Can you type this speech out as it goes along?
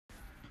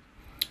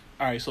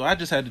All right, so I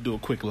just had to do a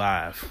quick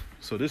live.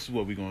 So this is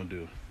what we're going to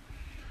do.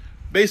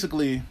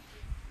 Basically,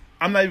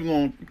 I'm not even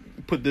going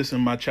to put this in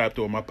my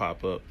chapter or my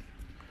pop-up.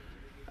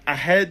 I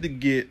had to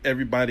get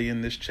everybody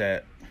in this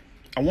chat.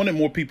 I wanted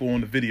more people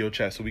on the video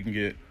chat so we can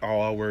get all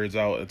our words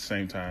out at the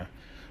same time.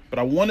 But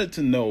I wanted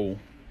to know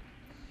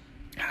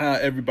how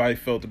everybody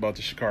felt about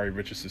the Sha'Carri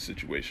Richardson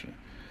situation.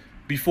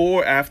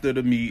 Before, after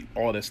the meet,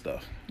 all that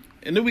stuff.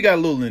 And then we got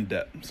a little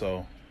in-depth.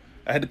 So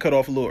I had to cut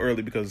off a little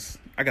early because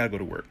I got to go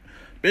to work.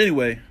 But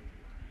anyway,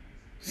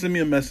 send me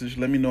a message.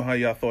 Let me know how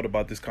y'all thought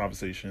about this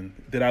conversation.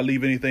 Did I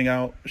leave anything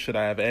out? Should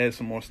I have added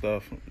some more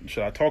stuff?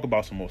 Should I talk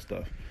about some more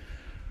stuff?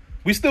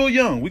 We still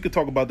young. We could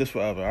talk about this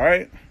forever, all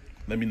right?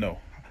 Let me know.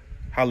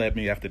 Holla at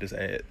me after this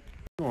ad.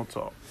 We're going to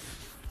talk.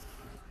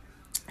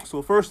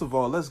 So first of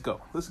all, let's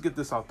go. Let's get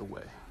this out the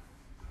way.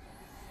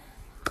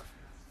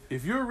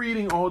 If you're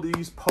reading all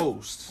these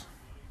posts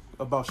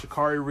about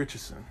Sha'Carri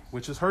Richardson,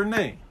 which is her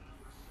name,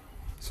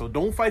 so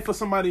don't fight for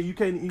somebody you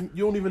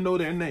don't even know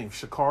their name.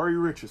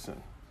 Sha'Carri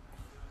Richardson.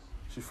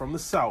 She's from the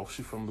South.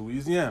 She's from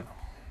Louisiana.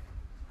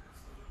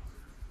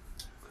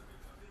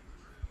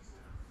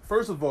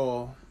 First of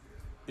all,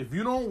 if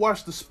you don't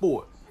watch the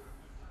sport,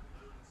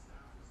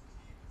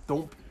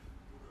 don't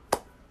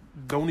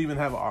even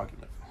have an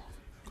argument.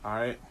 All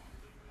right?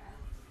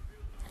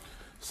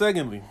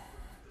 Secondly,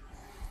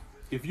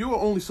 if you are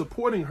only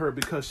supporting her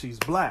because she's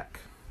black,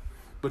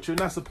 but you're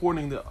not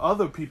supporting the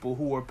other people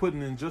who are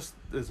putting in just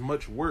as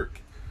much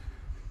work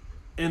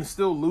and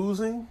still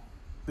losing,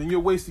 then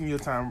you're wasting your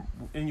time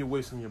and you're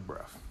wasting your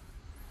breath.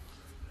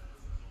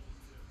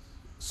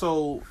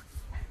 So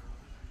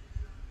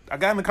I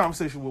got in a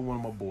conversation with one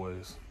of my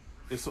boys.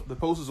 The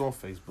post is on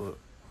Facebook.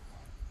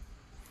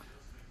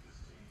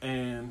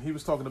 And he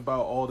was talking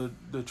about all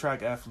the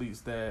track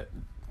athletes that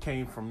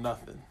came from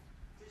nothing.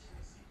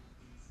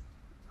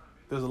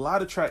 There's a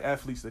lot of track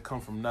athletes that come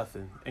from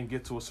nothing and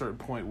get to a certain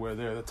point where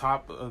they're the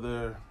top of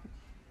their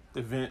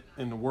event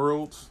in the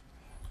worlds.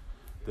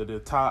 They're the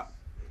top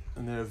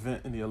in their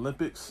event in the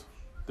Olympics.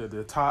 They're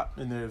the top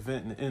in their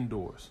event in the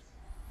indoors.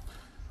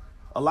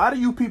 A lot of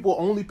you people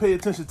only pay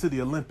attention to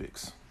the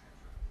Olympics.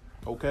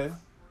 Okay?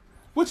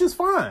 Which is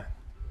fine.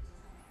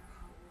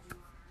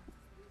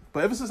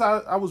 But ever since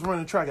I was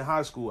running track in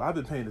high school, I've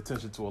been paying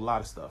attention to a lot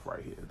of stuff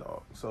right here,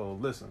 dog. So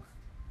listen.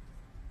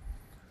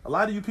 A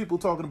lot of you people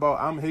talking about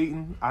I'm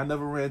hating, I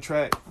never ran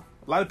track.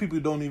 A lot of people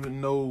don't even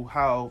know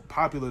how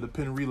popular the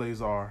pin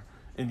relays are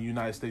in the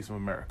United States of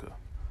America.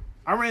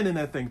 I ran in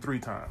that thing 3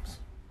 times.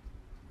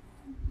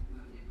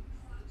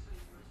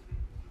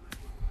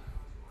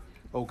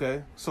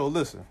 Okay, so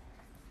listen.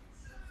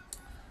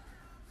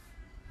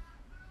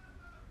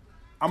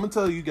 I'm going to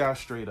tell you guys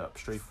straight up,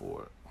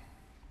 straightforward.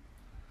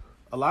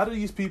 A lot of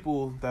these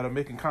people that are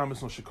making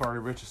comments on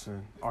Sha'Carri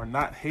Richardson are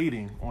not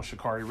hating on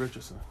Sha'Carri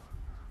Richardson.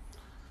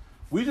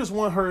 We just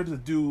want her to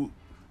do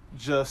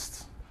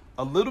just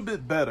a little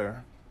bit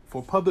better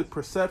for public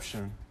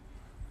perception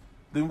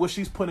than what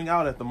she's putting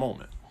out at the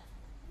moment.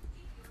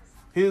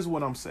 Here's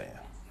what I'm saying.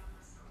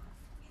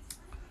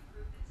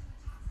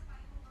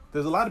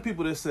 There's a lot of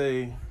people that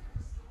say,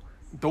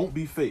 don't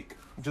be fake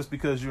just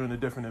because you're in a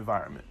different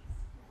environment.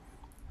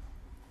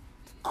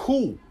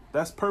 Cool.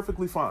 That's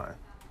perfectly fine.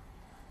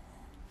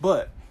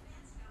 But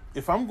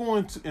if I'm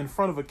going in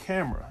front of a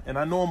camera and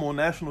I know I'm on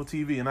national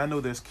TV and I know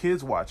there's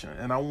kids watching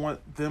and I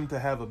want them to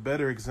have a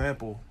better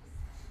example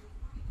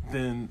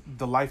than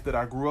the life that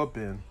I grew up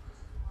in,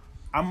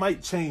 I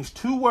might change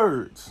 2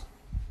 words.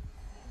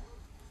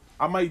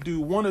 I might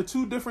do 1 or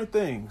 2 different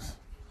things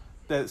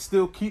that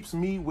still keeps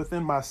me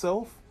within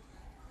myself.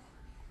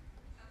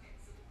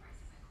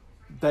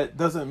 That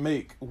doesn't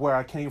make where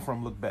I came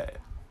from look bad.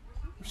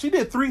 She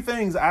did 3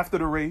 things after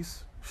the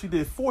race. She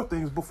did 4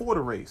 things before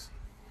the race.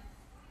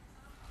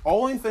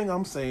 Only thing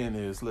I'm saying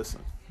is,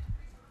 listen.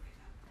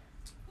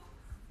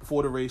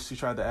 Before the race, she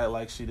tried to act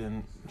like she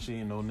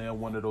nail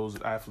one of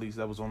those athletes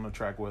that was on the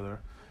track with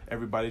her.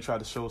 Everybody tried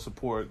to show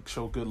support,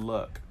 show good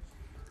luck.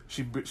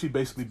 She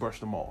basically brushed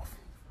them off.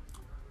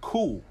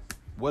 Cool,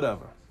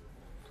 whatever.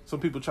 Some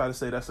people try to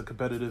say that's a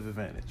competitive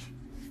advantage.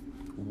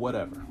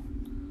 Whatever.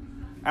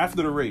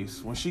 After the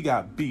race, when she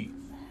got beat,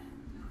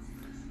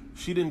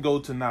 she didn't go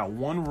to not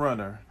one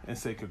runner and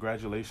say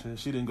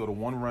congratulations. She didn't go to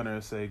one runner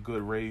and say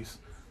good race.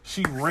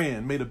 She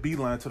ran, made a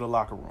beeline to the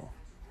locker room.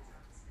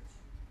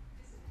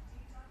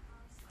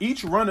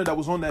 Each runner that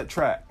was on that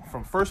track,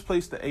 from 1st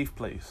place to 8th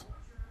place,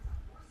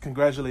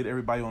 congratulate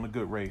everybody on a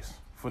good race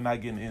for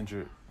not getting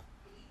injured.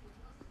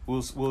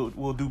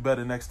 We'll do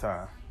better next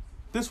time.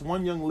 This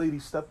one young lady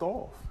stepped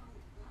off.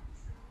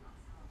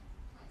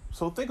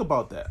 So think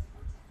about that.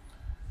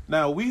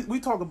 Now, we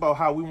talk about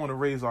how we want to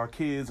raise our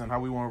kids and how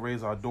we want to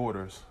raise our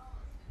daughters.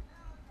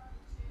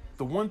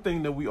 The one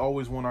thing that we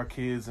always want our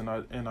kids and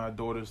our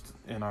daughters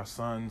and our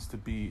sons to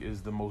be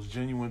is the most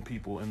genuine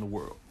people in the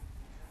world.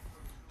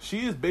 She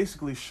is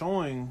basically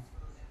showing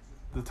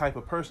the type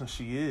of person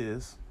she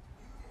is,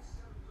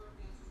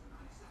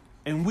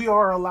 and we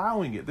are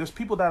allowing it. There's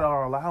people that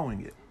are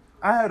allowing it.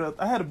 I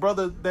had a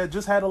brother that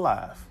just had a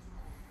live.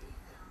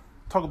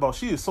 talk about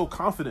she is so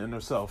confident in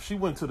herself. She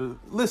went to the,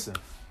 listen,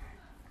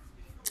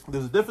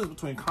 there's a difference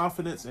between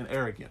confidence and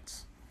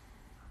arrogance.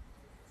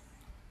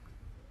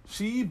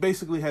 She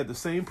basically had the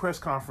same press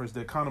conference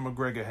that Conor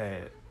McGregor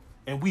had,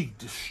 and we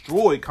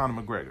destroyed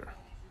Conor McGregor.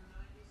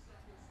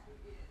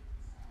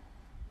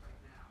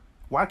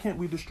 Why can't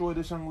we destroy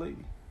this young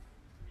lady?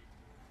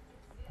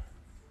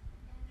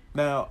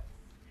 Now,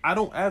 I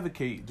don't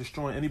advocate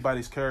destroying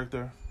anybody's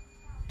character,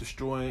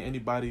 destroying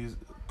anybody's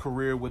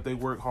career, what they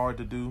work hard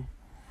to do.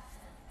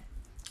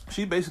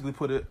 She basically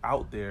put it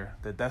out there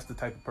that that's the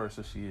type of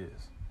person she is.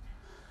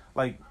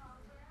 Like,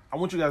 I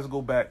want you guys to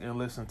go back and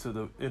listen to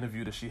the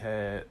interview that she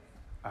had.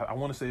 I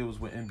want to say it was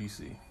with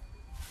NBC.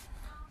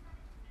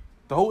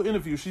 The whole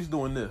interview, she's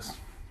doing this.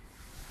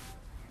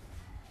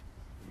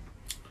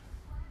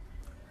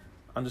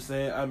 I'm just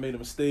saying, I made a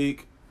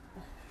mistake.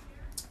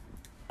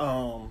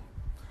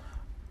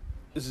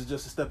 This is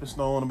just a stepping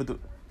stone.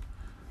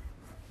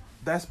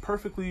 That's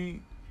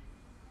perfectly.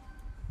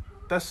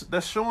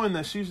 That's showing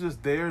that she's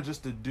just there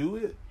just to do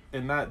it,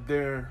 and not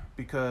there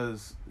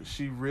because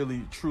she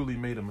really truly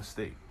made a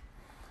mistake.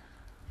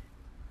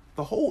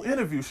 The whole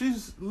interview,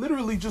 she's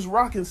literally just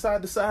rocking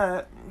side to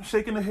side,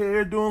 shaking her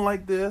hair, doing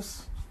like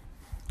this.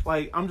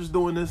 Like, I'm just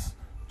doing this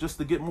just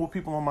to get more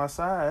people on my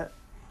side.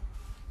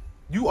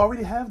 You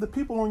already have the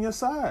people on your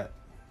side.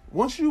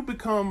 Once you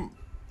become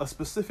a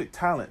specific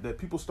talent that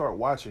people start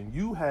watching,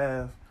 you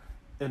have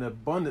an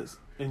abundance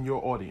in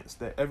your audience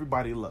that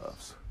everybody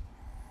loves.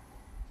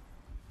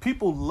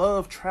 People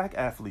love track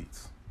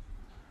athletes.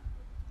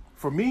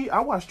 For me, I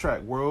watch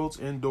track, worlds,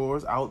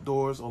 indoors,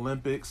 outdoors,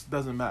 Olympics,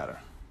 doesn't matter.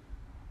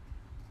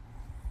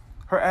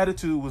 Her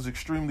attitude was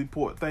extremely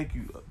poor. Thank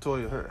you,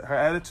 Toya. Her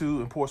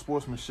attitude and poor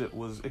sportsmanship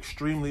was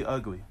extremely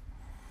ugly.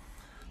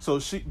 So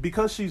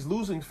because she's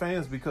losing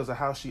fans because of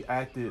how she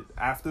acted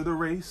after the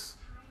race.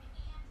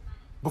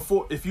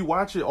 Before, if you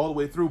watch it all the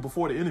way through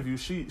before the interview,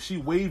 she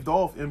waved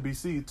off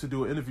NBC to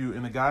do an interview,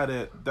 and the guy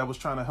that was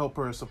trying to help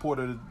her, support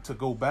her to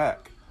go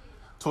back,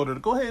 told her to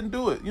go ahead and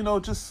do it. You know,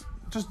 just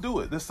do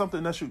it. There's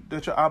something that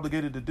you're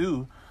obligated to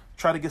do.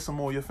 Try to get some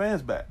more of your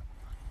fans back.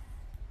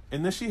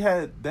 And then she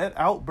had that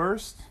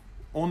outburst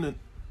on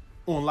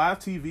live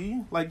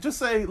TV. Like, just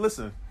say,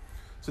 listen,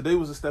 today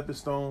was a stepping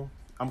stone.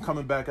 I'm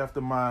coming back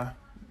after my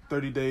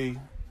 30-day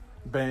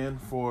ban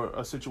for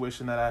a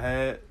situation that I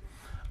had.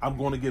 I'm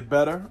going to get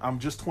better. I'm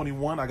just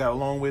 21. I got a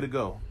long way to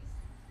go.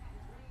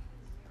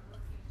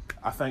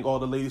 I thank all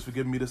the ladies for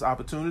giving me this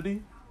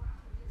opportunity.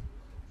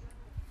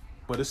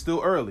 But it's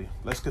still early.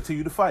 Let's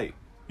continue to fight.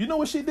 You know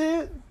what she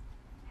did?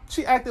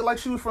 She acted like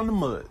she was from the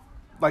mud.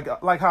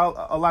 Like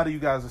how a lot of you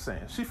guys are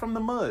saying. She's from the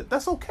mud.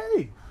 That's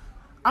okay.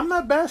 I'm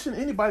not bashing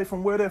anybody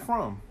from where they're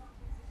from.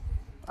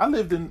 I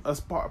lived in a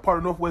part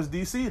of Northwest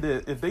D.C.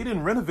 that if they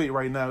didn't renovate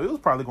right now, it was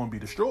probably going to be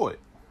destroyed.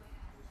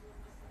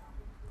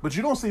 But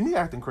you don't see me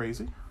acting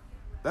crazy.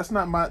 That's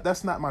not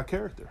my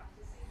character.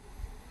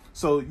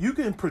 So you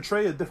can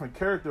portray a different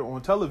character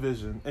on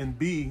television and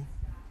be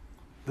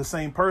the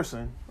same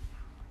person.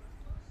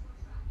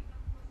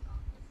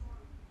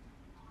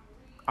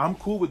 I'm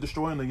cool with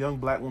destroying a young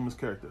black woman's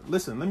character.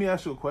 Listen, let me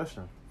ask you a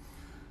question.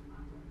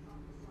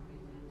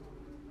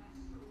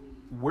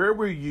 Where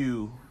were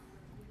you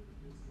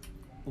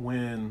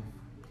when,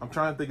 I'm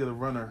trying to think of the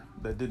runner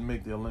that didn't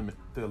make the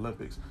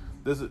Olympics.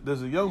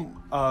 There's a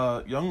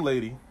young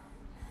lady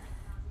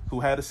who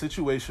had a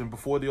situation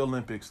before the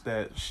Olympics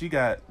that she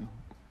got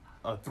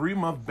a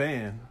 3-month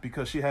ban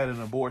because she had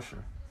an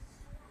abortion.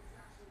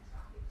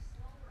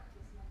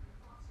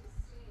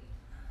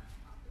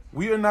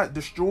 We are not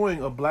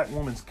destroying a black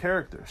woman's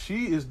character.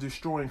 She is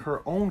destroying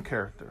her own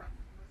character.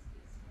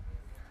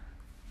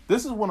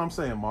 This is what I'm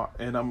saying, Mark,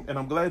 and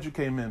I'm glad you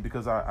came in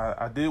because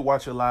I did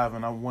watch it live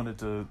and I wanted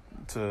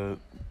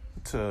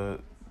to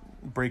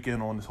break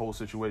in on this whole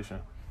situation.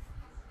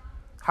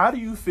 How do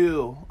you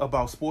feel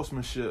about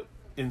sportsmanship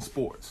in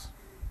sports?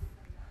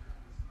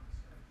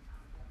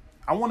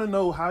 I want to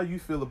know how you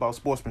feel about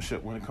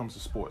sportsmanship when it comes to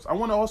sports. I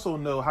want to also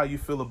know how you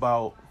feel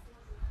about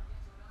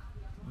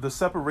the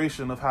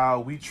separation of how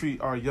we treat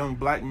our young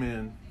black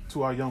men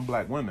to our young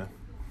black women.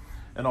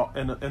 And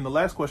the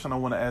last question I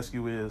want to ask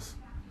you is,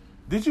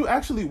 did you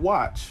actually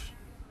watch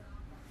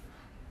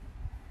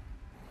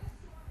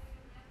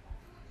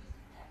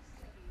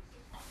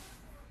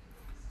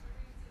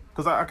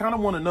because I kind of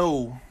want to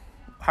know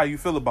how you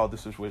feel about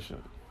this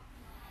situation.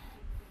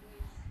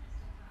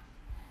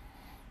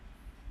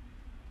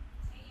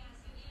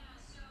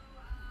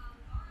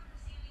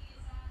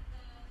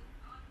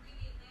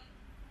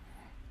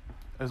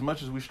 As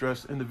much as we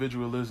stress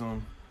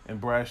individualism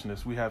and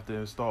brashness, we have to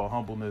install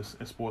humbleness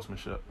and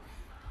sportsmanship.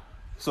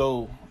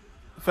 So,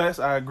 Fast,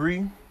 I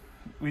agree.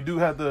 We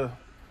have to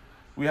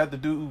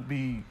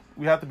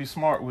be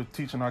smart with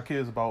teaching our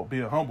kids about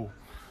being humble.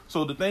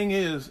 So the thing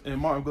is,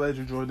 and Mark, I'm glad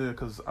you joined in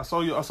because I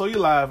saw you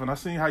live and I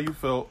seen how you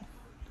felt.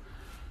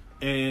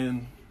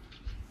 And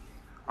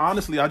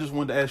honestly, I just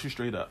wanted to ask you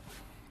straight up.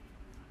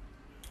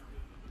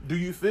 Do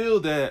you feel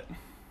that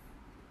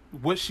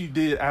what she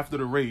did after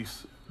the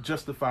race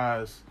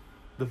justifies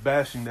the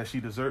bashing that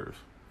she deserves?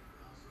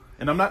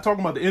 And I'm not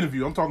talking about the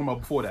interview. I'm talking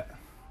about before that.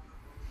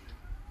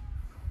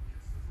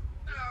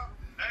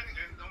 I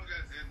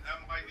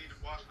might need to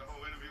watch the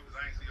whole interview because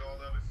I ain't see all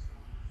of it.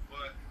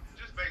 But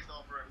just based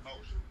off her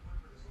emotion,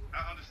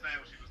 I understand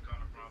where she was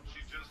coming from.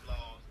 She just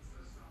lost.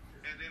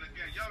 And then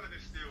again, youngin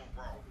is still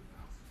wrong.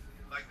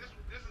 Like,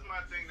 this is my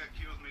thing that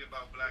kills me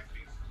about black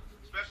people.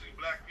 Especially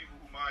black people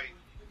who might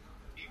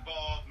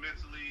evolve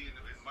mentally and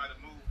might have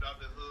moved out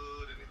the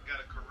hood and got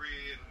a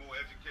career and more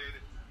educated.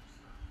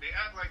 They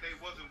act like they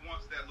wasn't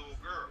once that little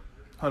girl.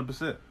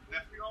 100%. Now,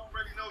 we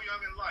already know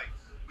youngin' life.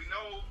 We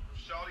know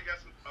Shawty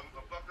got a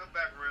fucked up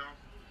background.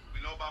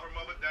 We know about her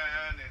mother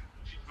dying and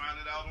she found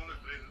it out in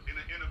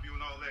an interview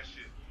and all that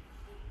shit.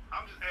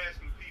 I'm just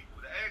asking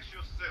people to ask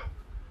yourself,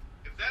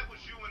 if that was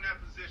you in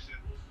that position,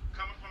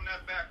 coming from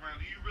that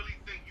background, do you really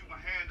think you can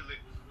handle it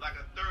like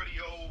a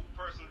 30-year-old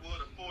person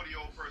would, a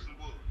 40-year-old person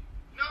would?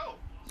 No.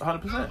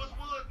 100%. Most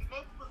of us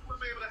would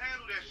be able to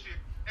handle that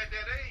shit at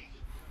that age.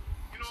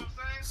 You know what I'm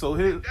saying? So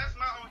that's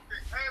my only thing.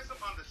 Have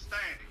some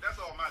understanding. That's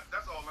all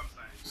I'm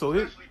saying. So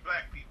especially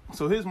black people.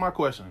 So here's my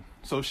question.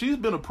 So she's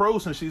been a pro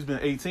since she's been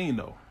 18,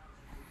 though.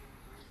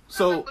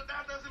 So, but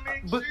that doesn't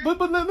mean but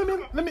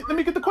let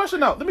me get the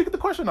question out. Let me get the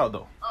question out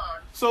though.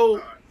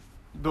 So,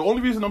 the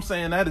only reason I'm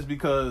saying that is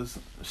because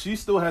she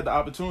still had the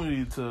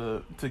opportunity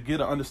to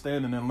get an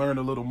understanding and learn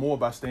a little more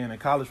by staying in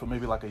college for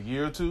maybe like a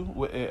year or two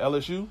at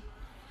LSU.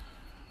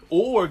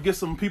 Or get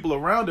some people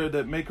around her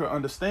that make her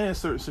understand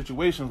certain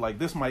situations. Like,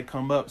 this might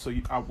come up, so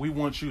we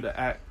want you to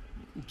act,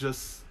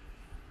 just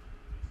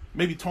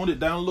maybe tone it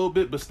down a little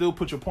bit, but still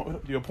put your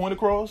point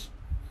across.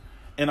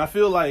 And I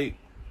feel like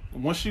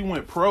once she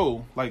went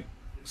pro, like,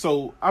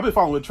 so I've been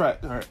following track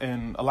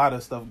and a lot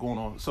of stuff going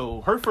on. So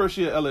her first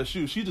year at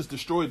LSU, she just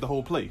destroyed the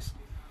whole place.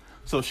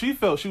 So she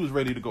felt she was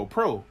ready to go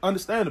pro.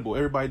 Understandable,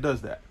 everybody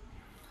does that.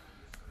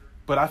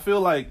 But I feel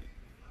like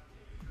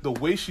the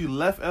way she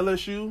left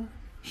LSU,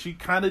 she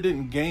kind of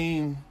didn't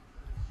gain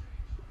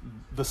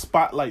the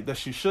spotlight that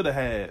she should have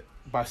had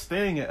by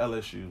staying at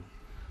LSU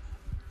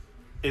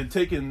and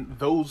taking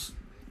those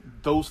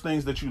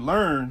things that you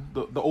learn,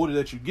 the older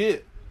that you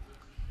get,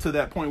 to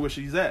that point where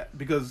she's at.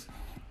 Because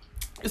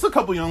it's a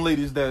couple young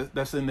ladies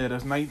that's in there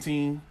that's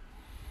 19.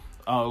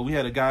 We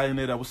had a guy in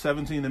there that was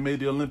 17 that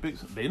made the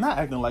Olympics. They're not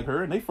acting like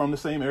her, and they from the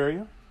same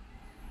area.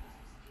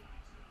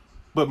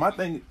 But my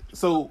thing,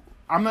 so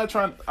I'm not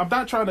trying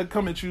to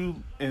come at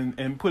you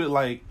and put it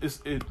like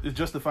it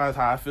justifies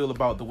how I feel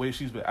about the way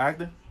she's been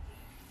acting.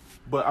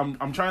 But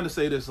I'm trying to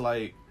say this,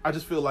 like, I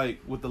just feel like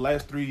with the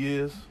last 3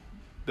 years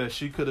that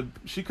she could have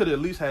at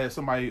least had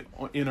somebody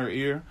in her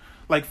ear.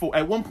 Like,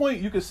 at one point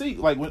you could see,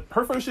 like, when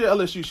her first year at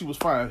LSU, she was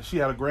fine. She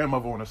had a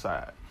grandmother on her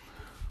side.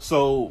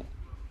 So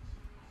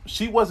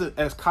she wasn't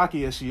as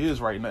cocky as she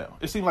is right now.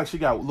 It seemed like she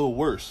got a little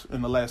worse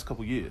in the last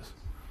couple years.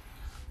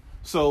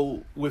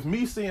 So with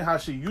me seeing how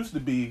she used to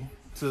be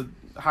to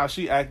how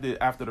she acted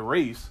after the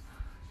race,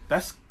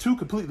 that's two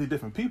completely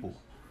different people.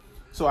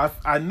 So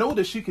I know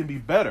that she can be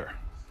better.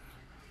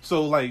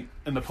 So, like,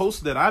 in the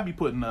posts that I be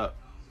putting up,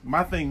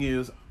 my thing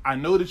is, I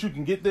know that you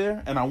can get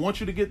there and I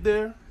want you to get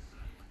there,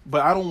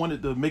 but I don't want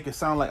it to make it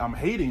sound like I'm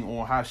hating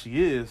on how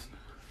she is.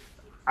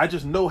 I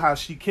just know how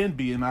she can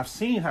be, and I've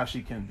seen how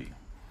she can be.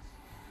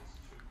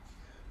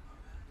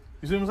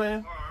 You see what I'm saying?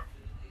 And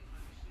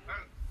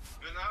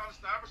I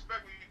understand. I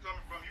respect where you're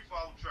coming from. You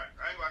follow track.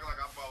 I ain't gonna act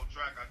like I follow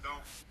track. I don't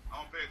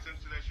pay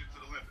attention to that shit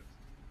to the limit.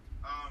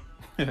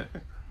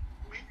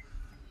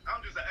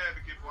 I'm just an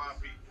advocate for our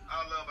people.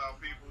 I love our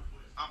people.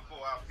 I'm for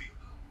our people.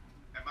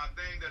 And my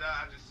thing that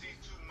I just see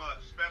too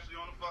much,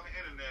 especially on the fucking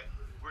internet,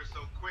 we're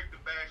so quick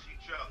to bash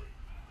each other.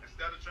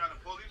 Instead of trying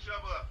to pull each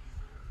other up,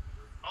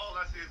 all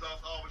I see is us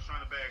always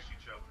trying to bash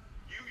each other.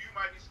 You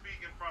might be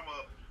speaking from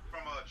a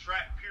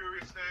track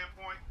purist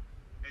standpoint,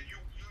 and you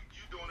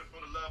doing it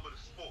for the love of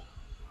the sport.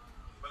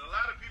 But a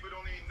lot of people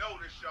don't even know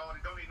this, y'all.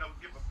 They don't even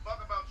give a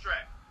fuck about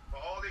track. But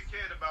all they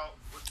cared about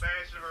was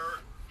bashing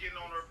her, getting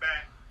on her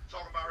back,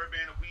 talking about her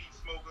being a weed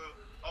smoker,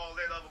 all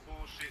that other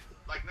bullshit.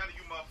 Like, none of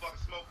you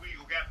motherfuckers smoke weed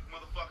or got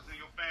motherfuckers in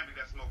your family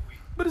that smoke weed.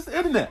 But it's the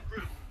internet.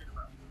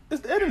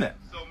 It's the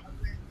internet. So,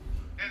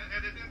 and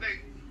at the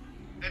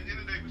end of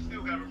the day, we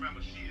still gotta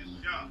remember, she is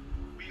young.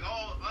 We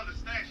all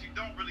understand she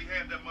don't really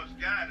have that much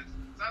guidance.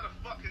 So how the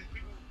fuck can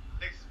people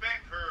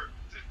expect her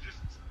to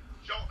just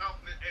jump out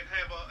and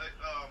have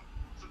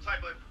some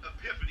type of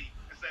epiphany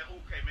and say,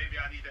 okay, maybe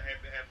I need to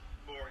have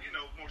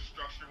more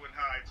structure with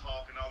how I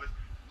talk and all this.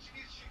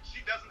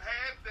 She doesn't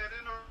have that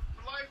in her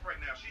life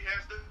right now. She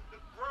has to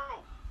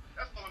grow.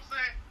 That's all I'm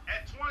saying.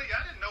 At 20,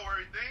 I didn't know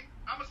everything.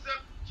 I'm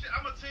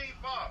a teen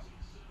father.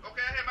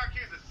 Okay, I had my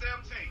kids at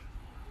 17.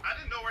 I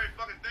didn't know every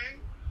fucking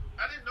thing.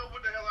 I didn't know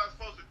what the hell I was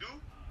supposed to do.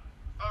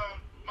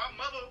 My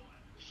mother,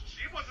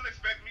 she wasn't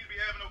expecting me to be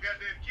having no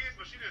goddamn kids,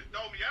 but she just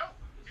throw me out.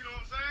 You know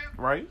what I'm saying?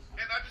 Right.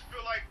 And I just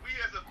feel like we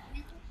as a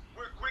people,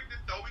 we're quick to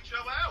throw each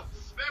other out,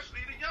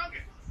 especially the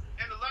youngins.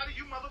 And a lot of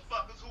you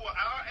motherfuckers who are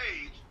our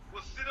age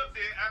will sit up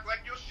there and act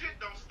like your shit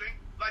don't stink,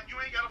 like you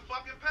ain't got a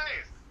fucking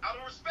pass. I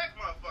don't respect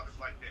motherfuckers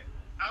like that.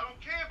 I don't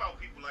care about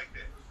people like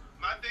that.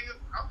 My thing is,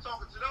 I'm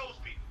talking to those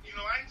people. You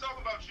know, I ain't talking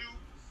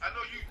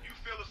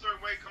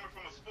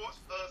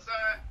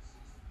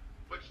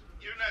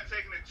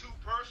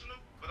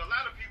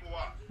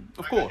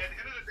course. At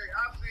the end of the day,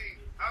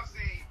 I've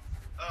seen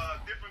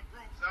different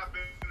groups. I've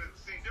been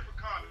seeing different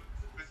comments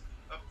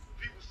of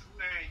people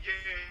saying,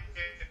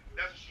 yeah,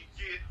 that's what she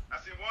get. I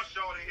seen one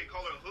shorty here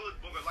call her a hood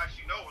booger like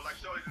she know her, like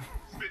shorty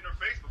just spit in her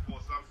face before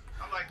something.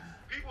 I'm like,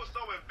 people are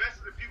so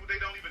invested in people they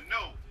don't even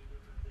know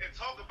and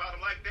talk about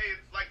them like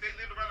they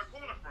lived around the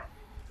corner from.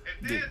 And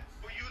then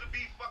for you to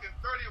be fucking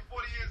 30 or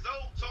 40 years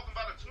old talking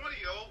about a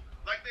 20-year-old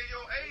like they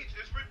your age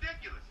is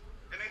ridiculous.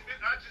 And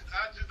I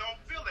just don't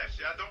feel that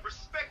shit. I don't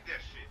respect that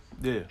shit.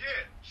 Yeah.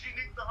 Yeah, she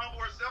needs to humble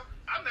herself.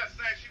 I'm not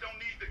saying she don't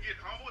need to get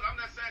humbled. I'm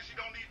not saying she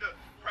don't need to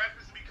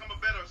practice to become a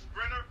better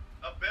sprinter,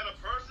 a better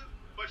person.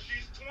 But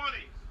she's 20.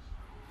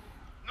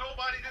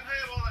 Nobody didn't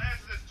have all the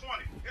answers at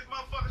 20. This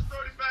motherfucker's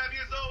 35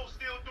 years old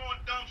still doing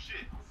dumb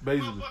shit.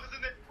 Basically. Motherfuckers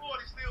in their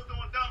 40s still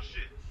doing dumb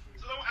shit.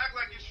 So don't act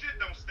like your shit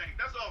don't stink.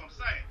 That's all I'm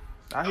saying.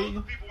 I hear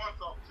you. Those are the people I'm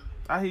talking to.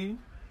 I hear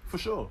you.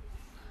 For sure.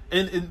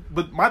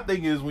 But my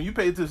thing is, when you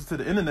pay attention to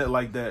the internet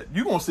like that,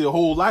 you're gonna see a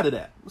whole lot of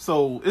that.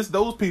 So it's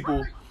those people.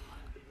 Right.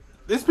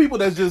 It's people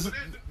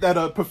that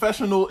are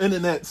professional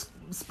internet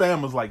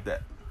spammers like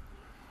that.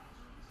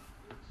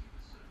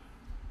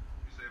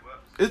 You say what?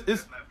 It's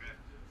That's not bad.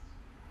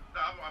 No,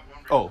 I'm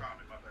reading Oh. the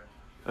comment, my bad.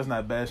 That's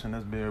not bashing.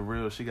 That's being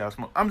real. She got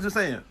smoke. I'm just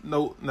saying.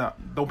 No,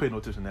 don't pay no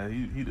attention to that.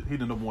 He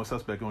the number one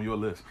suspect on your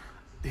list.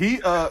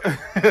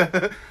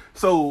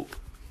 So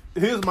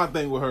here's my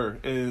thing with her,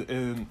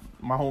 and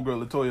my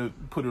homegirl Latoya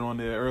put it on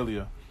there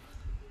earlier.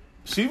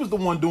 She was the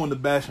one doing the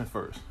bashing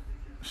first.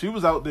 She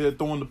was out there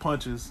throwing the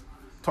punches,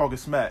 talking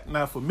smack.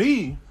 Now for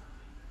me,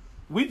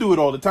 we do it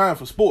all the time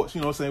for sports.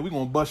 You know what I'm saying? We're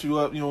going to bust you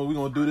up. You know, we're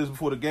going to do this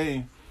before the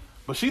game.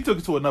 But she took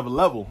it to another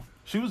level.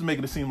 She was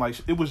making it seem like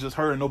it was just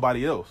her and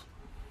nobody else.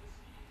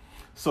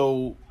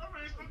 So I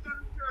mean, sometimes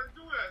you gotta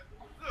do that.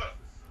 Look,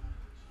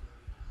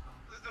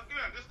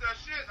 this that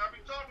shit I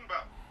be talking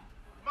about.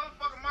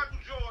 Motherfucking Michael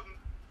Jordan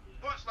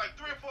punched like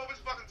 3 or 4 of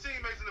his fucking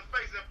teammates in the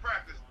face in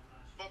practice.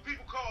 But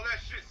people call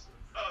that shit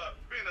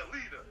being a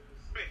leader.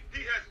 Man,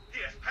 he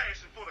has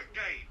passion for the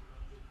game.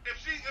 If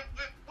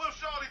Will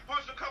Shawty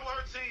punched a couple of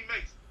her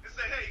teammates and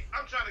say, hey,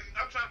 I'm trying to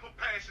put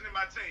passion in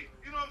my team.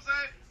 You know what I'm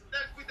saying?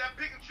 That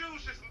pick and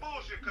choose shit some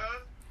bullshit, cuz.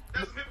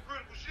 That's some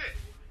hypocritical shit.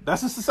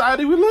 that's the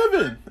society we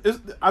live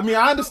in.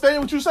 I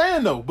understand what you're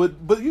saying though, but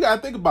you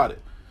gotta think about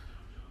it.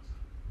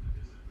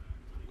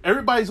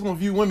 Everybody's gonna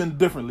view women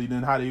differently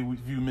than how they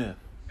view men.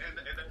 And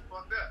that's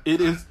fucked up.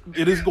 It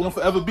is going to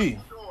forever be.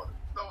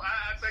 So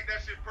I take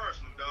that shit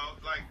personal, dog.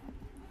 Like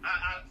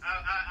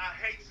I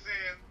hate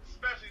seeing,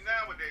 especially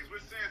nowadays, we're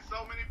seeing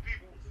so many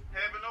people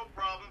having no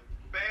problem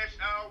bash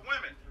our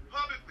women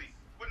publicly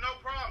with no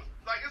problems.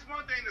 Like it's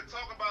one thing to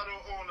talk about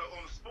on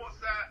the sports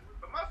side,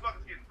 but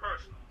motherfuckers getting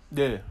personal.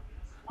 Yeah.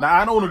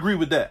 Now I don't agree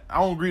with that.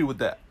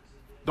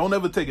 Don't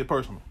ever take it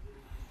personal.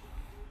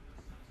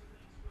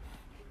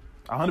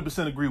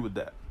 100% agree with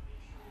that.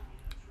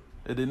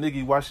 And then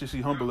Nikki, why should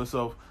she humble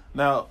herself?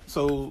 Now,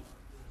 so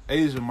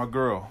Asia, my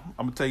girl,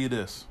 I'm gonna tell you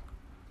this.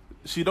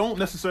 She don't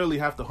necessarily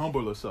have to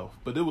humble herself,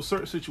 but there were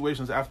certain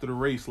situations after the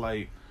race,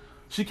 like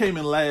she came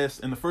in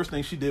last, and the first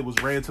thing she did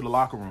was ran to the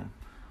locker room.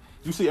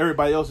 You see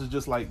everybody else is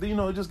just like,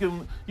 just give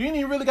them, you ain't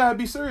even really gotta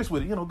be serious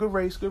with it. Good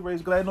race,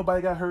 glad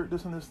nobody got hurt,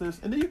 this and this.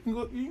 And then you can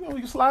go, you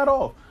can slide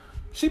off.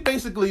 She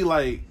basically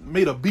like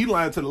made a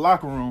beeline to the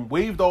locker room,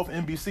 waved off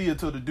NBC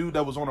until the dude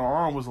that was on her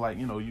arm was like,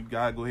 you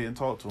gotta go ahead and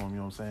talk to him, you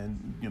know what I'm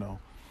saying?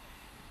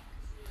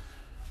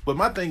 But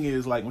my thing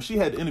is, like, when she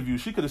had the interview,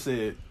 she could have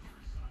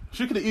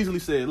easily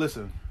said,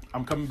 listen,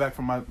 I'm coming back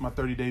from my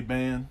 30-day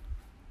ban.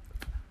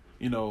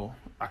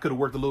 I could have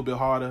worked a little bit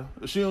harder.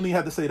 She only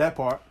had to say that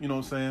part, you know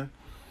what I'm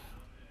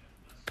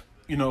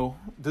saying?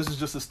 This is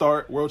just a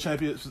start. World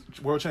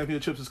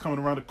Championships is coming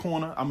around the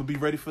corner. I'm going to be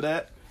ready for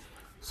that.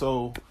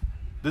 So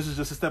this is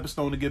just a stepping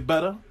stone to get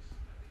better,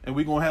 and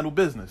we're going to handle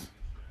business.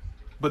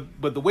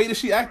 But the way that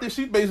she acted,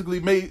 she basically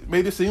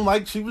made it seem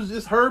like she was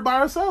just her by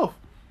herself.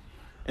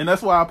 And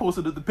that's why I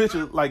posted the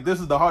picture, like, this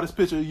is the hardest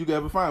picture you could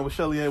ever find, where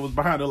Shelly Ann was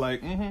behind her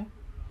like, But again,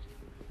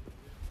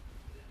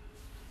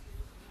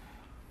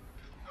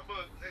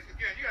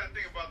 you got to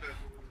think about this.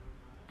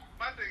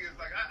 My thing is,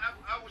 like,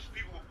 I wish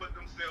people would put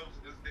themselves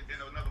in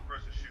another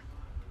person's shoe.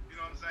 You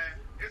know what I'm saying?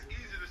 It's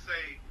easy to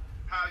say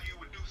how you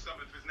would do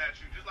something if it's not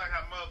you. Just like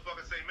how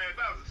motherfuckers say, man,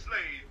 if I was a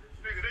slave,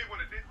 nigga, they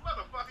would have did.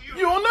 Motherfucker,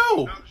 you don't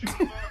know.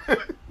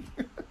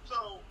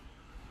 So,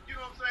 you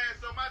know what I'm saying?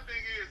 So my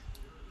thing is,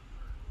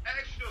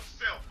 ask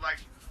yourself,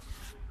 like,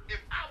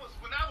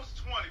 when I was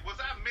 20, was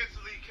I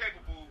mentally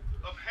capable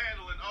of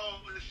handling all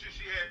of the shit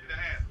she had to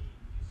handle?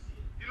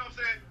 You know what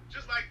I'm saying?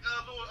 Just like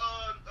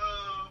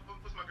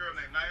what's my girl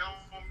name?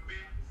 Naomi.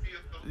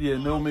 yeah,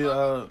 Naomi.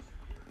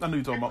 I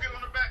knew you talking about. Get on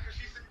her back because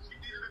she said she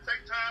needed to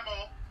take time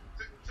off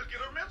to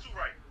get her mental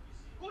right.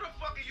 Who the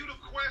fuck are you to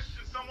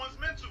question someone's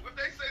mental? If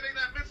they say they're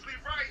not mentally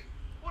right,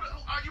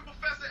 are you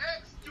Professor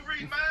X? You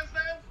read minds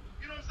now?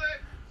 You know what I'm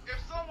saying? If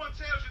someone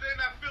tells you they're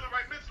not feeling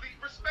right mentally,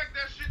 respect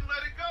that shit and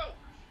let it go.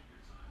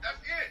 That's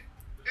it.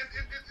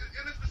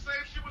 And it's the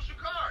same shit with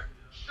Sha'Carri.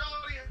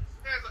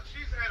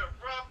 She's had a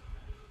rough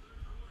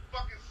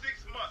fucking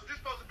 6 months. This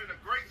supposed to have been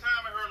a great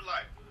time in her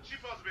life.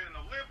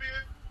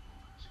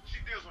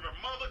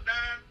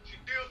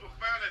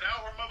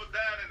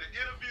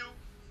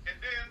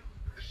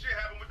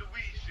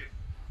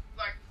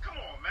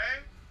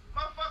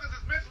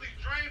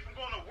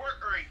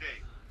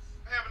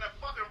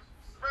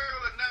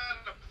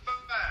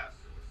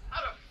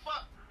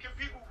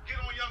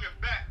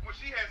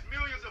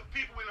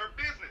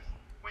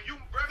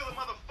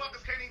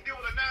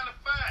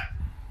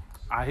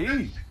 I hear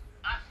you.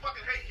 I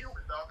fucking hate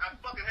humans, dog. I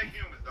fucking hate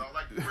humans, dog.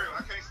 Like, for real,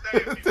 I can't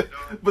stand people,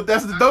 dog. But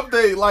that's the dope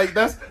thing. Like,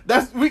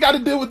 that's we got to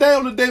deal with that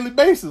on a daily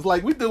basis.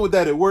 Like, we deal with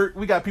that at work.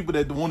 We got people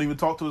that won't even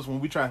talk to us when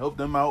we try to help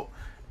them out.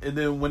 And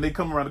then when they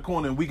come around the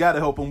corner and we got to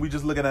help them, we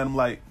just looking at them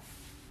like.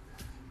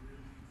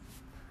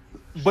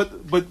 But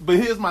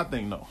here's my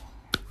thing, though.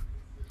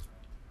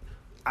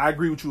 I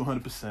agree with you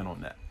 100%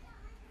 on that.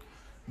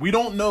 We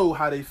don't know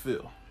how they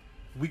feel.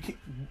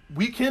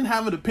 We can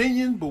have an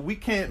opinion, but we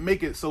can't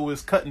make it so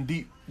it's cutting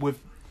deep with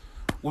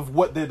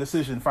what their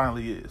decision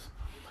finally is.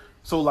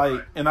 So,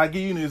 like, and I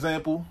give you an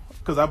example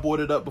because I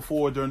brought it up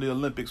before during the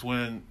Olympics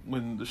when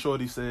the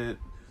shorty said,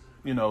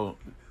 you know,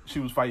 she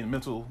was fighting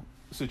mental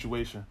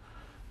situation.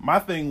 My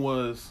thing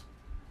was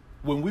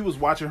when we was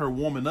watching her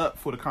warming up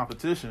for the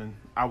competition,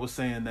 I was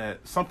saying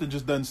that something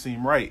just doesn't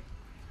seem right.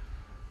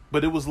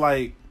 But it was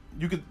like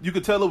you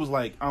could tell it was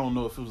like, I don't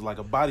know if it was like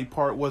a body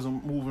part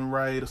wasn't moving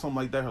right or something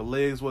like that. Her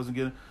legs wasn't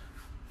getting.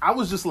 I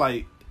was just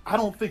like, I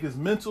don't think it's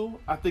mental.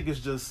 I think it's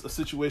just a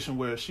situation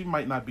where she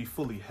might not be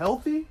fully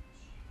healthy,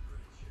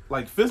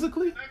 like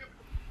physically. That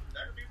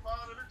could be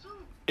part of it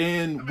too.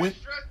 And when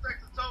stress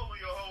takes a toll on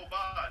your whole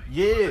body.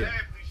 Yeah.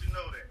 Athletes should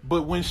know that.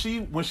 But when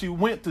she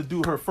went to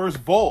do her first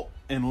vault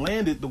and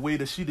landed the way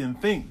that she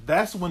didn't think,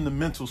 that's when the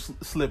mental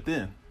slipped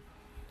in.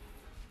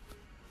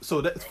 So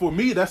that for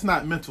me, that's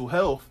not mental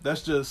health.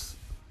 That's just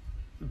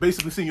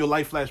basically seeing your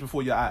life flash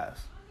before your eyes.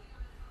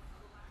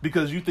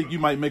 Because you think you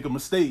might make a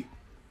mistake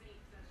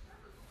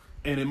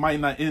and it might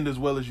not end as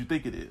well as you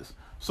think it is.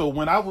 So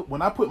when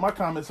I put my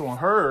comments on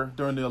her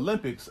during the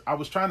Olympics, I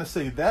was trying to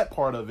say that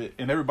part of it,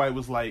 and everybody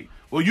was like,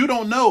 well, you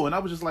don't know. And I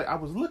was just like, I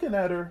was looking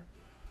at her,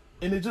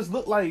 and it just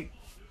looked like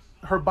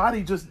her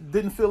body just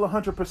didn't feel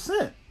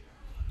 100%.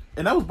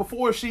 And that was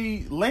before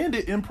she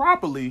landed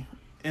improperly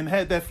and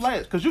had that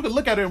flash. Because you could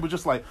look at her and was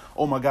just like,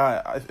 oh, my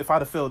God, if I'd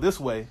have fell this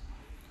way,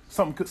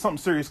 something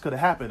serious could have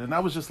happened. And I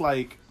was just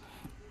like,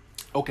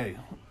 okay,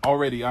 I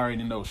already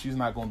know she's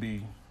not going to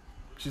be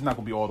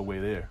all the way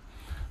there.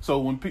 So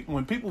when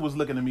people was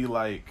looking at me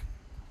like,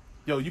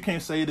 yo, you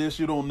can't say this,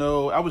 you don't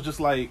know, I was just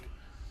like,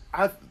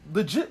 I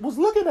legit was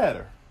looking at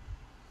her.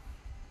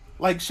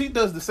 Like, she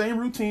does the same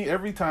routine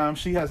every time.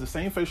 She has the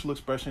same facial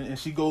expression, and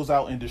she goes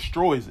out and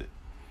destroys it.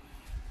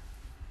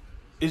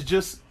 It's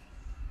just,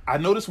 I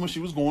noticed when she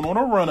was going on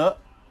her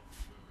run-up,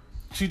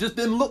 she just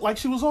didn't look like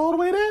she was all the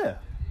way there.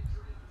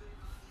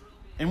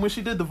 And when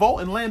she did the vault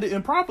and landed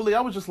improperly,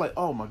 I was just like,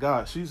 oh, my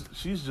God, she's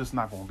just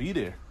not going to be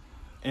there.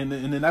 And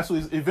then that's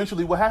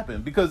eventually what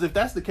happened. Because if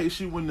that's the case,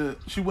 she wouldn't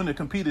have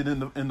competed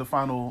in the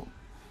final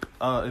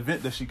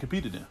event that she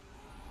competed in.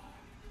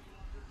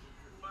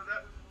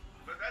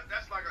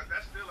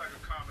 That's still like a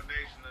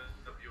combination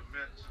of your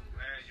mental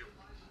and your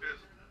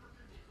physical.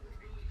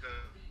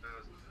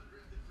 Because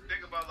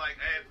think about like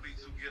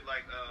athletes who get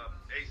like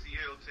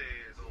ACL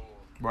tears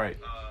or right.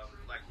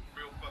 Like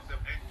real fucked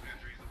up ankle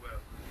injuries or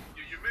whatever.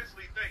 You're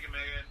mentally thinking,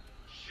 man,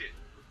 shit,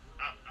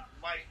 I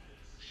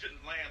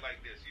shouldn't land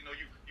like this. You know,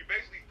 you're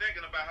basically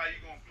thinking about how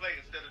you're gonna play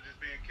instead of just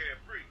being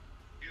carefree.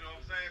 You know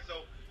what I'm saying?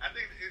 So I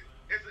think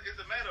it's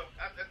a matter of,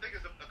 I think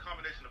it's a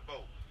combination of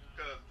both.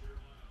 Because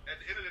at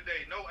the end of the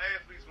day, no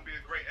athlete's gonna be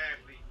a great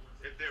athlete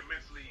if they're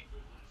mentally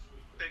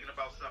thinking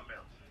about something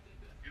else.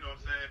 You know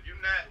what I'm saying? If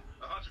you're not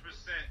 100%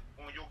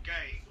 on your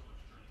game,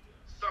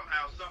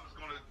 somehow something's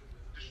gonna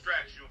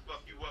distract you and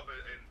fuck you up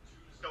and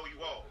throw you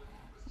off.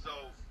 So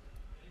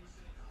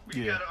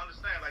we gotta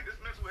understand, like, this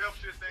mental health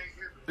shit thing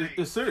is the thing.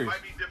 It's serious. It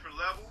might be different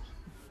levels,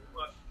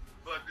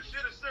 but the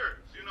shit is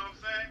serious. You know what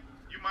I'm saying?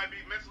 You might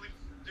be mentally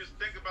just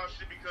think about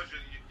shit because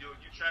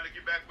you're trying to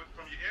get back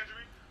from your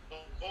injury,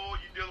 or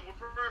you're dealing with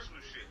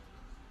personal shit.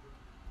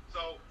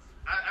 So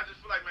I just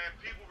feel like, man,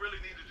 people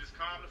really need to just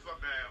calm the fuck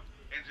down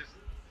and just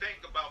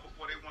think about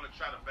before they want to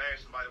try to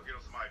bash somebody or get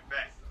on somebody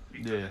back.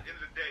 Because at the end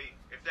of the day,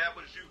 if that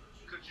was you,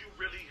 could you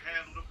really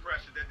handle the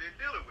pressure that they're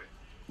dealing with?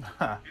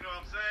 You know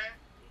what I'm saying?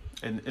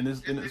 And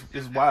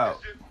it's wild.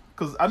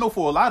 Because I know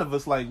for a lot of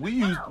us, like, we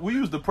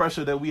used the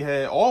pressure that we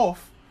had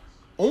off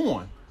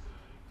on.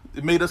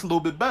 It made us a little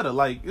bit better.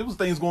 Like, it was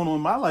things going on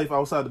in my life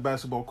outside the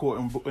basketball court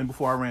and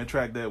before I ran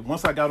track that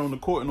once I got on the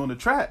court and on the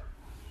track,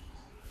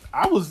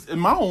 I was in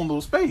my own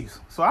little space.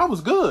 So I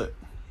was good.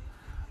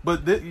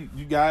 But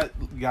you gotta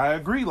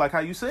agree, like how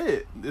you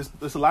said,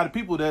 there's a lot of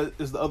people that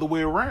is the other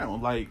way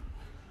around. Like,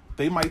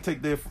 they might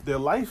take their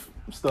life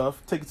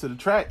stuff, take it to the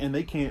track, and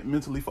they can't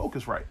mentally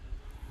focus right.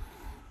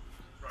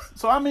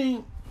 So, I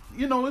mean,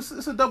 you know, it's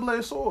a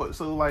double-edged sword.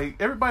 So, like,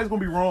 everybody's going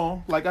to be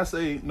wrong. Like I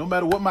say, no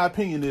matter what my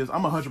opinion is,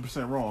 I'm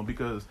 100% wrong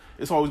because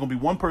it's always going to be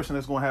one person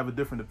that's going to have a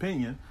different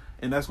opinion,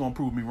 and that's going to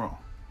prove me wrong.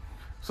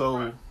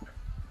 So,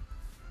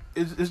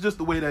 it's just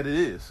the way that it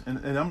is.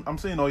 And I'm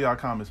seeing all y'all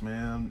comments,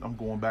 man. I'm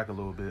going back a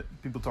little bit.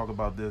 People talk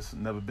about this,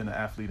 never been an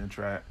athlete in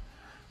track.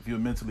 If you're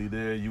mentally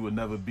there, you would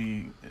never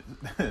be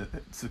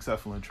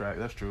successful in track.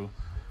 That's true.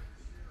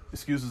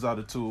 Excuses are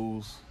the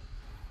tools.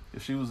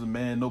 If she was a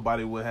man,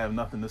 nobody would have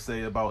nothing to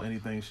say about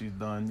anything she's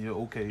done. You're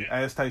okay.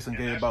 Ask Tyson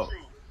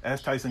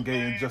Gay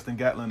and Justin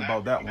Gatlin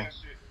about that one.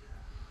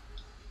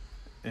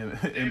 And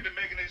They've been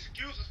making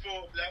excuses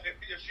for that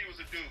if she was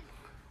a dude.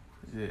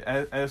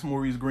 yeah, ask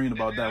Maurice Green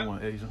about that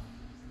one, Asia.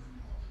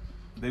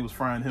 They was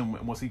frying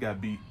him once he got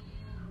beat.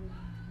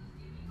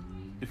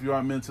 If you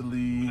are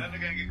mentally, That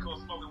nigga ain't get caught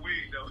smoking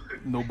weed though.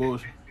 no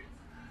bullshit.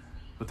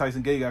 But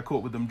Tyson Gay got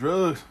caught with them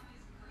drugs.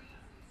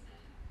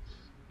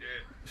 Yeah.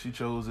 She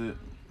chose it.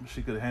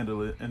 She could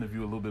handle it,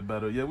 interview a little bit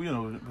better. Yeah,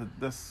 but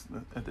that's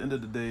at the end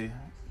of the day.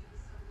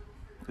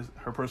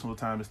 Her personal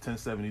time is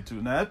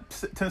 10:72. Now that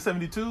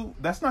 10:72,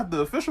 that's not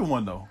the official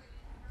one though.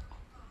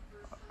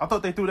 I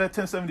thought they threw that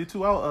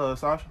 10:72 out,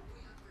 Sasha.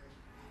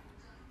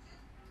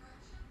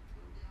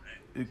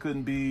 It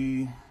couldn't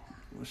be.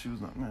 Well, she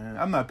was not. Man,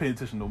 I'm not paying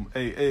attention to.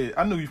 Hey,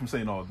 I knew you from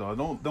St. Aug, dog.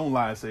 Don't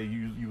lie and say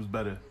you was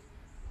better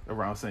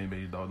around same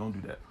age, dog. Don't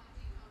do that.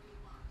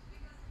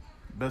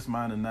 Best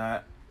mind or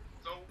not,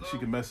 she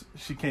can mess.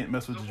 She can't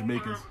mess with the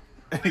Jamaicans.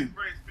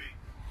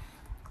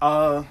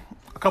 A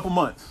couple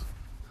months.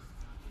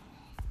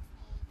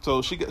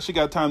 So she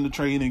got time to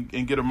train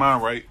and get her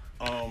mind right.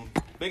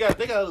 They got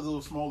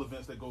little small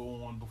events that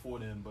go on before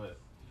then, but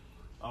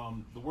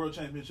the World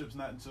Championship's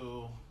not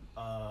until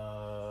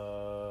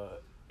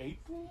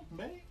April,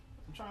 May.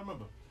 I'm trying to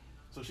remember.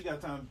 So she got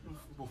time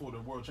before the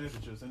World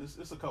Championships, and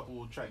it's a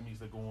couple of track meets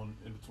that go on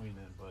in between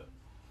then. But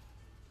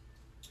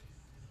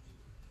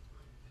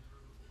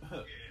yeah,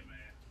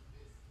 man.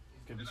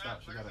 Can we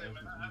stop? She got to ask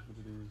what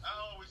it is.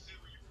 I always see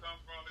where you come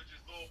from. It's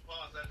just little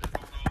parts I just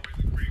don't always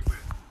agree with.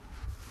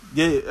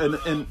 Yeah,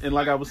 and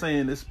like I was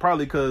saying, it's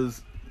probably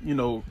because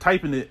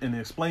typing it and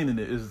explaining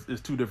it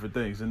is two different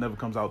things. It never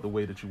comes out the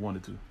way that you want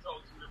it to.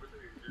 Oh, two different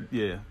things.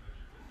 Yeah.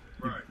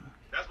 Right.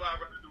 That's why I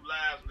rather do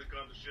lives when it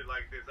comes to shit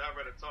like this. I'd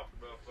rather talk to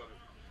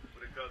motherfuckers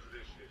when it comes to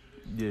this shit.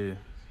 Yeah.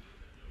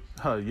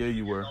 Yeah,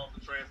 you were. Off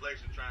the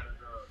translation trying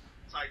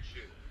to type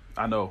shit.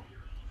 I know.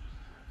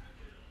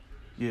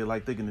 Yeah,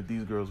 like thinking that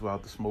these girls were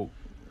out to smoke.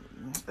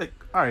 Like,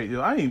 all right,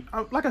 I ain't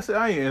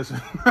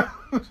answering.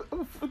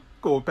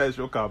 Going past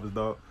your comments,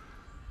 dog.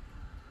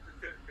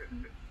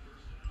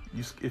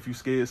 If you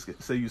scared,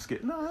 say you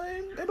scared. No,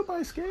 ain't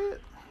nobody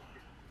scared.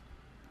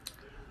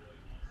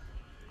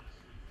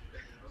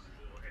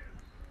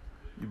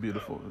 You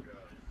beautiful. Oh,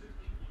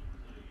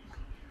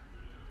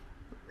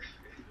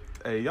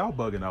 hey, y'all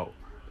bugging out.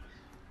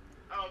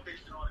 I don't think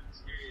Shawty was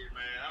scared,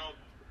 man.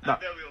 I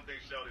definitely don't think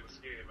Shawty was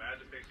scared, man. I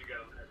just think she's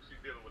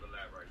dealing with a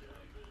lot right now.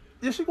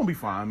 Yeah, she gonna be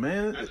fine,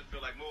 man. I just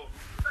feel like more.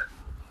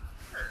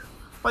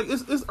 Like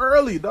it's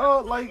early,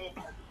 dog. Like we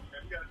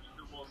gotta just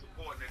do more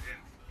supporting and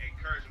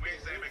encouraging. We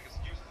ain't saying make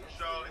excuses for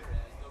Shawty,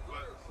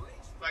 but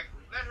like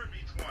let her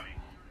be 20.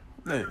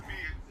 Let her be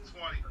a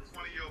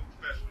 20-year-old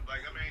professional.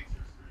 Like I mean,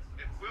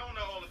 if we don't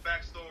know all the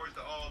backstories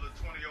to all the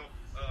 20-year-old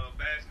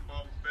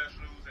basketball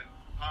professionals and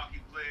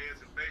hockey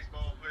players and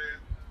baseball players,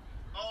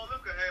 all of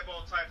them could have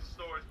all types of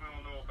stories we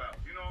don't know about.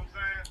 You know what I'm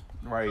saying?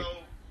 Right.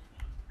 So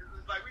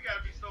it's like we gotta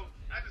be so.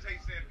 I just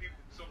hate seeing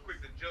people so quick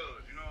to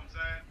judge. You know what I'm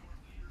saying?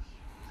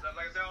 So,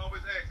 like I said, I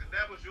always ask, if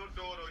that was your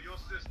daughter or your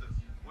sister,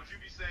 would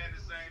you be saying the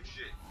same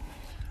shit?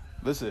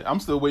 Listen, I'm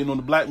still waiting on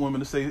the black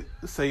woman to say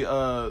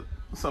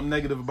something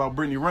negative about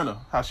Brittany Renner,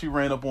 how she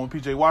ran up on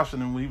PJ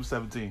Washington when he was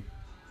 17.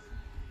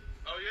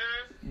 Oh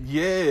yeah?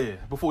 Yeah,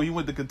 before he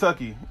went to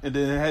Kentucky and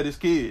then had his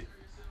kid,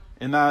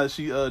 and now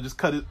she just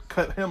cut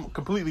him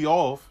completely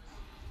off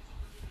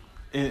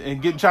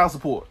and getting child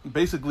support,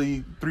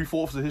 basically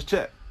 3/4 of his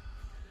check.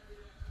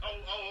 Oh,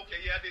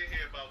 okay, yeah, I did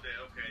hear about that.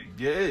 Okay.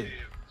 Yeah.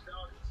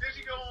 Did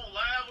she go on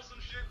live or some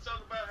shit and talk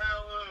about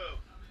how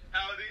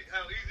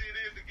easy it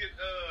is to get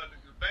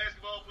the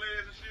basketball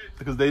players and shit?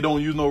 Because they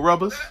don't use no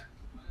rubbers.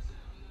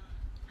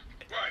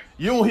 Right.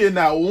 You don't hear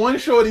not one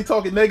shorty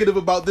talking negative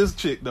about this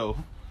chick though.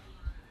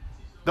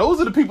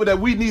 Those are the people that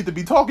we need to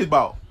be talking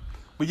about.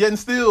 But yet and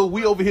still,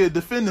 we over here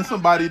defending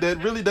somebody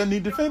that really doesn't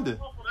need defending.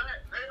 They all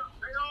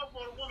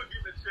for the woman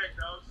getting a check,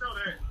 dog. Show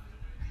that.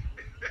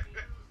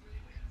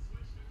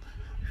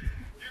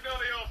 You know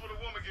they all for the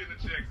woman getting a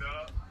check,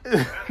 dog.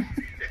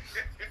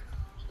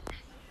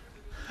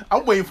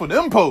 I'm waiting for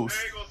them posts.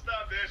 They ain't gonna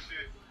stop that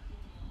shit.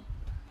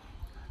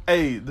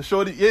 Hey, the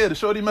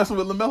shorty messing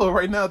with LaMelo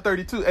right now,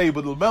 32. Hey,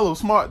 but LaMelo's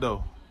smart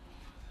though.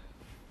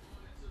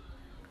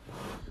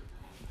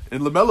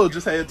 And LaMelo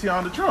just had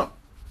Tiana Trump.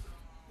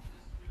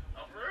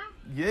 Oh, for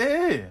real?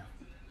 Yeah.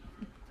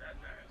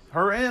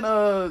 Her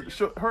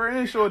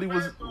and Shorty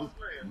was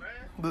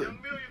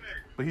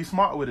but he's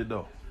smart with it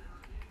though.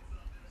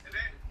 And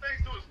then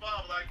thanks to his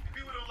father, like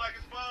people don't like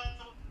his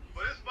father,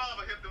 but his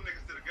father hit them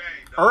niggas to the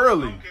game. Dog.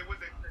 Early. I don't care what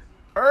they say.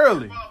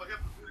 Early. His father hit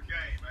them to the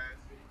game, man.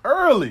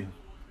 Early.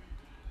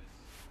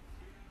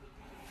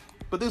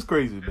 But this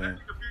crazy, And man. that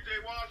nigga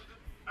PJ Washington,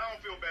 I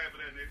don't feel bad for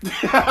that nigga.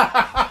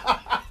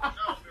 I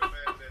don't feel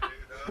bad for that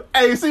nigga, dog.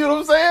 Hey, see what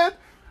I'm saying?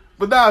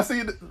 But nah,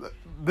 see,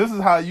 this is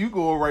how you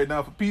going right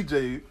now for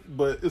PJ,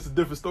 but it's a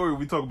different story when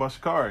we talk about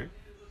Sha'Carri.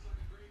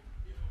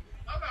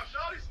 Oh no,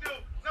 Shawty's still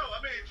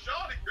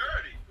Shawty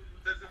dirty.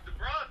 The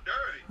broad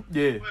dirty.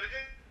 Yeah. But at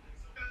the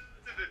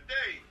end of the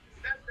day,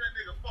 that's that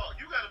nigga fault.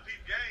 You gotta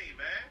peep game,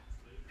 man.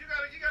 You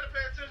gotta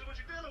pay attention to what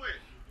you're dealing with.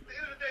 At the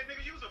end of the day,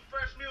 nigga, you was a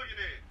fresh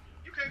millionaire.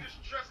 You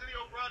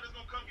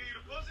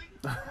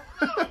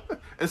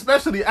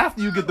Especially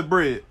after you get the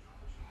bread.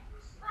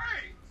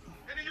 Right.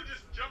 And then you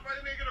just jump right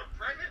in there and get her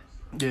pregnant?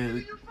 Yeah. What are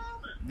you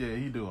filming? Yeah,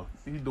 he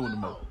doing the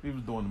most. He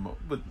was doing the most.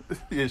 But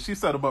yeah, she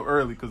set him up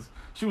early because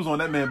she was on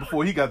that man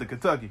before he got to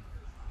Kentucky.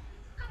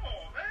 Come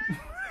on, man.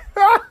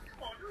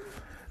 Come on,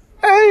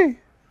 dude. Hey,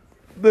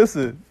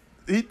 listen.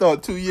 He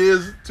thought 2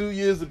 years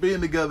of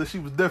being together, she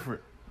was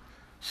different.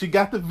 She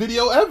got the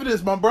video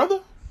evidence, my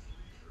brother.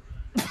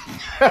 You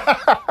can't do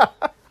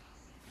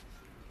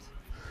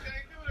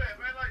that,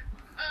 man. Like,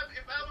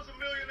 if I was a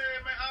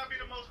millionaire, man, I'd be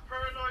the most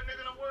paranoid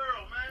nigga in the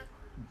world, man.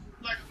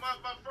 Like, my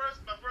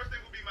first thing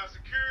would be my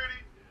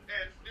security,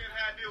 and then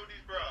how I deal with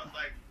these bras.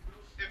 Like,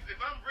 if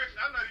I'm rich,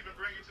 I'm not even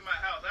bringing you to my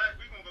house.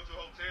 We gonna go to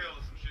a hotel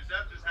or some shit.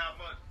 That's just how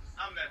much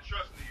I'm not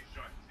trusting these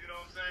joints. You know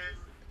what I'm saying?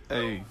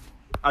 Hey,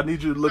 I need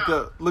you to look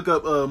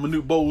up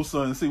Manute Bowles'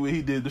 son and see what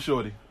he did to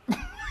Shorty.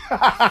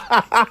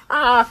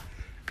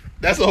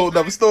 That's a whole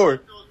nother story.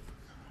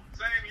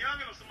 Same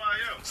youngin' or somebody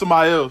else?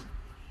 Somebody else.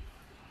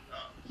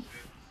 Oh, shit.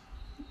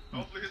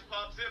 Hopefully his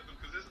pop's hip him,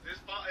 because his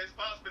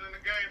pop's been in the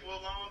game for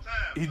a long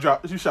time.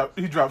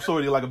 He dropped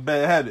Shorty like a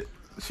bad habit.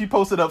 She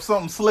posted up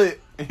something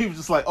slick, and he was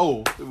just like,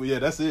 "Oh, yeah,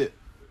 that's it."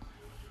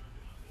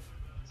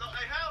 So,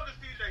 hey, how old is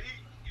TJ?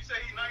 You say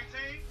he's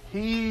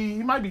 19?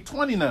 He might be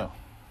 20 now.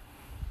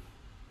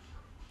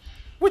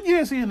 What year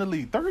is he in the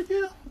league? Third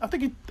year? I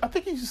think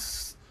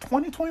he's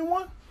 20, 21.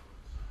 21?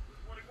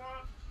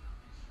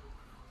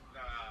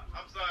 Nah,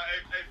 I'm sorry.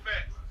 Hey,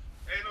 Fats.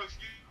 Ain't no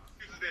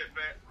excuses there,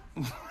 Fats.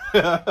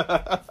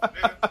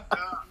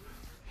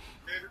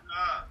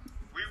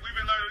 We've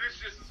been learning this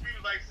shit since we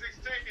was like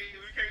 16.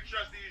 We can't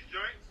trust these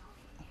joints.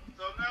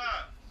 So,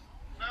 I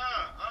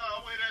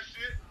don't wear that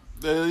shit.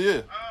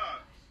 Yeah.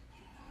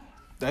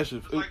 That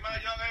shit. Like my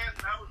young ass,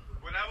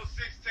 when I was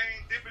 16,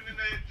 dipping in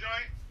that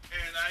joint,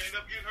 and I ended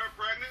up getting her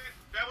pregnant.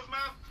 That was my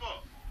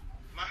fault.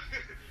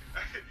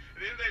 At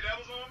the end of the day, that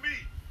was on me.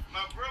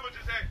 My brother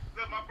just had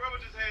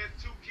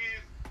 2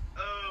 kids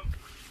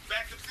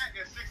back to back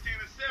at 16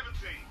 and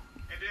 17.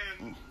 And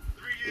then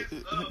 5 years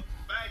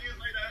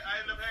later,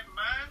 I ended up having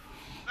mine.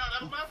 No,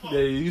 that was my fault.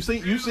 Yeah, you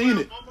seen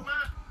it.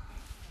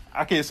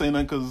 I can't say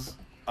nothing because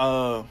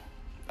I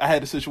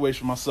had the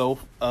situation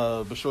myself,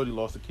 but Shorty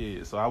lost a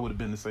kid, so I would have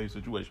been in the same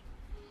situation.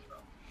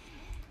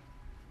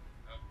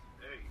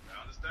 Hey,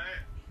 I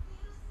understand.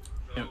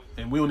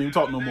 And we don't even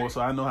talk no more, so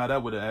I know how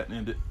that would have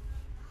ended.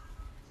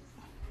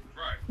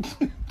 Right.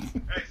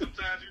 Hey,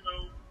 sometimes,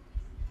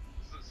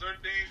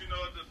 certain things, it's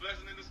a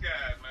blessing in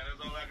disguise, man.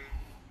 That's all I can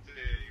tell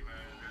you,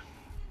 man.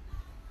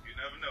 You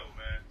never know,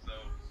 man. So,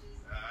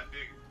 I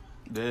dig it.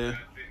 Yeah.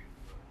 I dig it.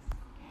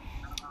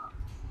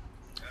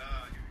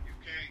 You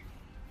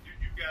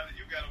can't,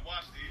 you gotta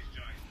watch these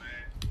joints,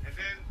 man. And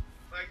then,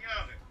 like,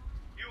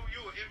 you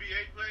an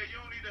NBA player. You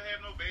don't need to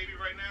have no baby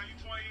right now. You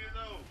 20 years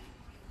old.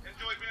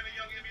 Enjoy being a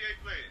young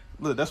NBA player.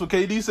 Look, that's what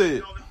KD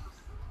said.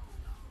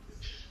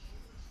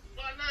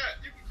 Why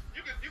not?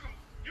 You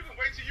can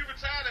wait till you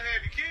retire to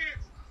have your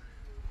kids.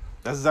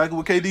 That's exactly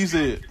what KD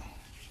said.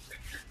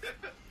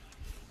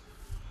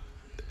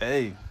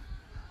 Hey,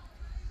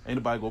 ain't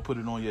nobody gonna put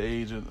it on your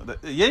age.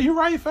 Yeah, you're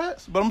right,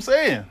 Fats. But I'm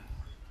saying,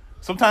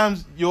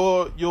 sometimes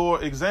your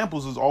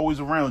examples is always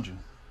around you.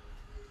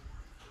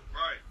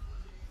 Right.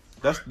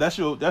 That's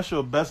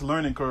your best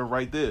learning curve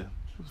right there.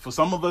 For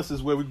some of us,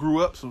 is where we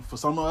grew up. So for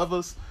some of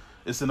us,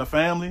 it's in the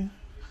family.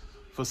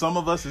 For some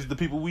of us, it's the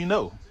people we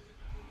know.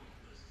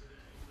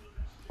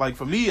 Like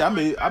for me, I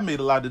made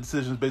a lot of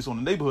decisions based on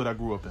the neighborhood I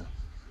grew up in.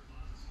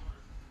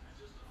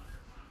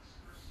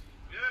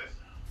 Yeah.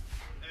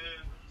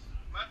 And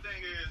my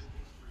thing is,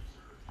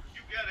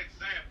 you got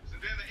examples.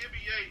 And then the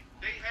NBA,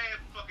 they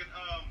have fucking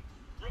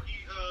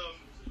rookie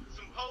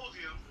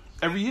symposiums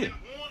Every year. And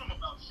warn them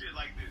about shit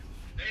like this.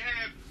 They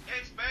have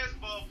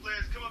ex-basketball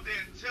players come up there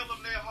and tell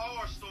them their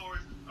horror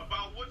stories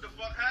about what the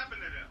fuck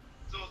happened to them.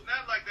 So it's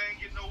not like they ain't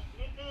getting no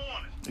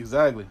warning.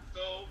 Exactly.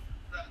 So,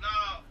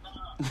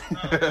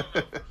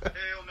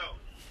 hell no.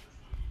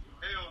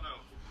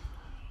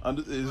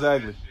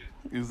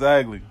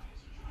 Exactly.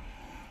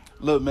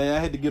 Look, man, I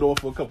had to get off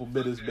for a couple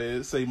minutes,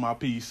 man. Say my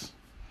piece.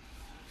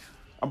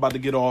 I'm about to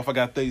get off. I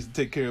got things to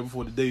take care of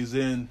before the day's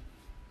end.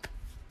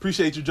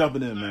 Appreciate you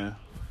jumping in, man.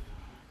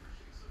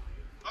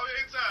 Oh,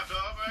 yeah, anytime,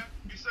 dog, man.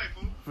 Be safe,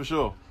 fool. For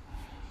sure.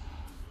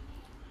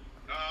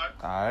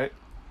 All right. I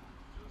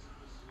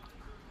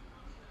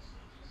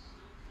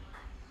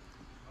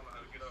don't know how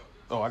to get off.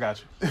 Oh, I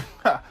got you.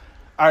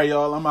 All right,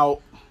 y'all. I'm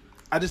out.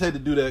 I just had to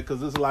do that because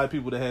there's a lot of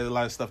people that had a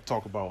lot of stuff to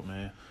talk about,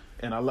 man.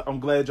 And I'm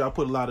glad y'all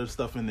put a lot of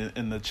stuff in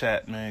the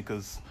chat, man,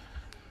 because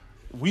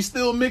we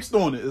still mixed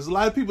on it. There's a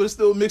lot of people that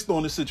still mixed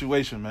on this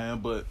situation, man.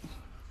 But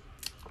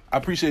I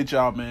appreciate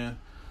y'all, man.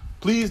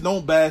 Please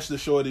don't bash the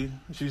shorty.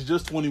 She's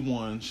just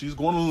 21. She's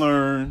going to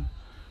learn.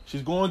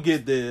 She's going to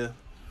get there.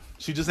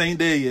 She just ain't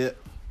there yet.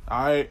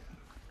 All right?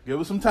 Give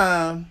her some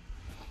time.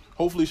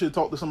 Hopefully she'll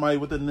talk to somebody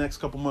within the next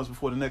couple months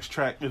before the next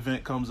track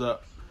event comes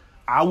up.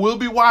 I will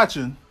be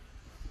watching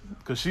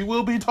because she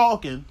will be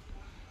talking.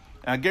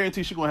 And I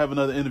guarantee she's going to have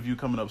another interview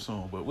coming up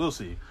soon, but we'll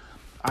see.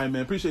 All right,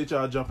 man. Appreciate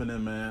y'all jumping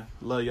in, man.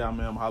 Love y'all,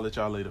 man. I'm holler at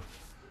y'all later.